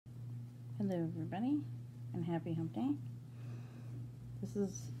Hello everybody, and happy hump day. This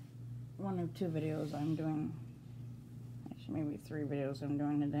is one of two videos I'm doing, actually maybe 3 videos I'm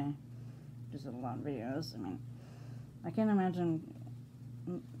doing today. Just a lot of videos. I mean, I can't imagine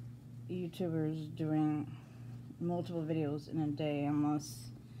YouTubers doing multiple videos in a day unless,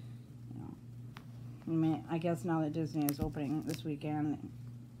 I mean, I guess now that Disney is opening this weekend,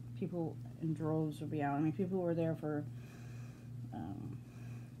 people in droves will be out. I mean, people were there for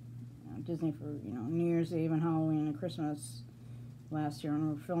Disney for, New Year's Eve and Halloween and Christmas last year, and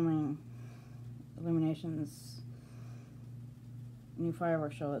we were filming Illumination's new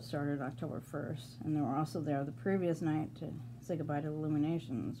fireworks show that started October 1st, and they were also there the previous night to say goodbye to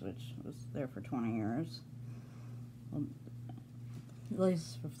Illuminations, which was there for 20 years. Well, at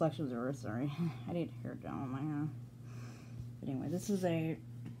least Reflections of Earth, sorry. I need hair down on my hair. But anyway, this is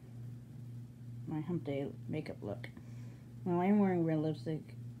my hump day makeup look. Now, I am wearing red lipstick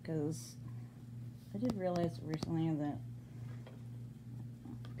because I did realize recently that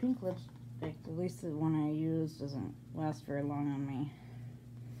pink lipstick, at least the one I use, doesn't last very long on me.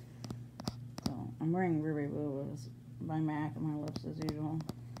 So I'm wearing Ruby Woo by MAC on my lips as usual.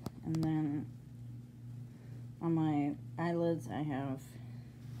 And then on my eyelids I have,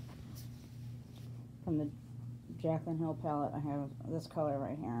 from the Jaclyn Hill palette, I have this color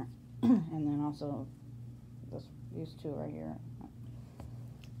right here. And then also these two right here.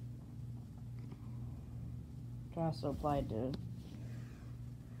 I also applied to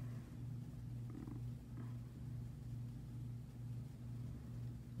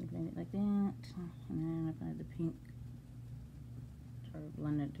make it like that, and then applied the pink, sort of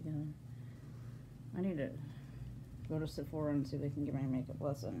blended together. I need to go to Sephora and see if they can give me a makeup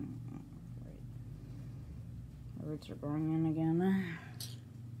lesson. Right. My roots are growing in again.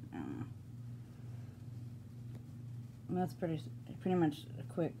 And that's pretty much a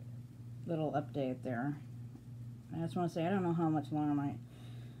quick little update there. I just want to say, I don't know how much longer my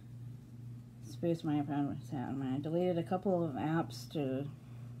space my iPad has had. I mean, I deleted a couple of apps to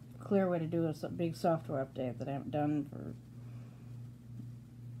clear a way to do a big software update that I haven't done for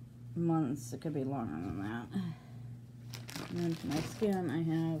months. It could be longer than that. And then to my skin, I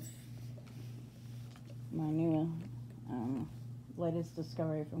have my new latest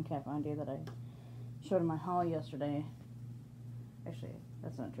discovery from Kat Von D that I showed in my haul yesterday. Actually,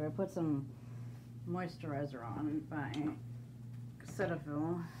 that's not true. I put some moisturizer on by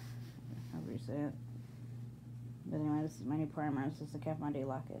Cetaphil, however you say it. But anyway, this is my new primer. This is the Kat Von D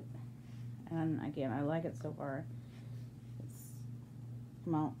Locket. And again, I like it so far. It's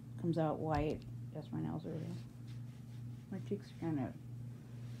comes out white. Yes, my nails are, my cheeks are kind of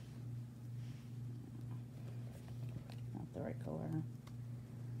not the right color.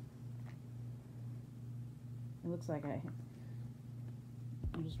 It looks like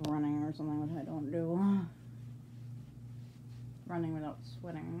I'm just running or something, which I don't do. Running without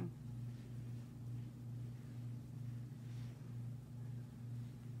sweating.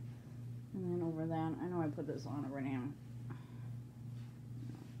 And then over that, I know I put this on already.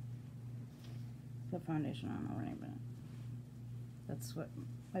 Put foundation on already, but that's what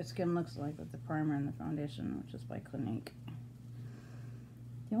my skin looks like with the primer and the foundation, which is by Clinique.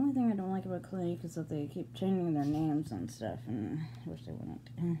 The only thing I don't like about Clinique is that they keep changing their names and stuff, and I wish they wouldn't.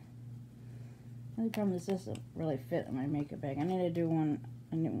 The only problem is this doesn't really fit in my makeup bag. I need to do one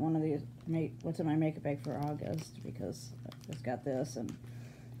of these, what's in my makeup bag for August, because I just got this, and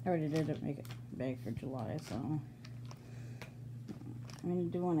I already did a makeup bag for July, so I mean,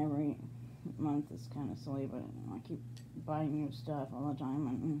 to do one every month is kind of silly, but I keep buying new stuff all the time,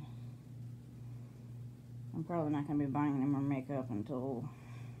 and I'm probably not going to be buying any more makeup until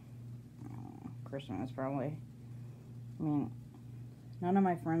Christmas, probably. I mean, none of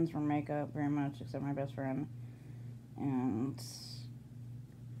my friends wear makeup very much, except my best friend, and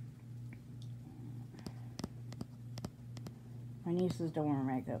my nieces don't wear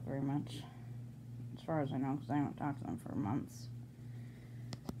makeup very much, as far as I know, because I haven't talked to them for months.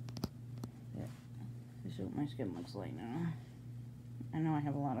 Yeah, this is what my skin looks like now. I know I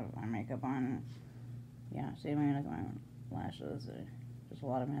have a lot of eye makeup on. Yeah, see, I mean, look at my lashes, just a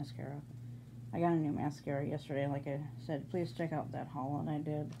lot of mascara. I got a new mascara yesterday, like I said. Please check out that haul that I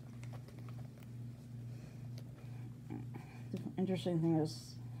did. The interesting thing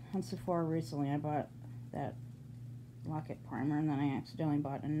is, on Sephora recently, I bought that Locket primer, and then I accidentally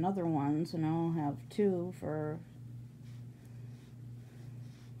bought another one, so now I'll have 2 for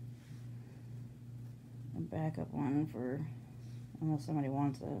a backup one for, unless somebody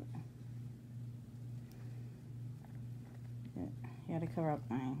wants it. You had to cover up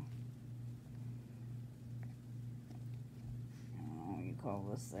my call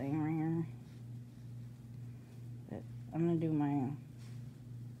this thing right here. But I'm gonna do my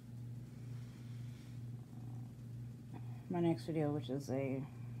next video, which is we're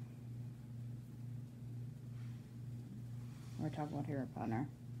talking about Harry Potter.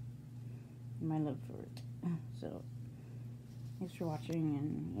 My love for it. So, thanks for watching,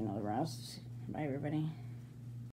 and you know the rest. Bye, everybody.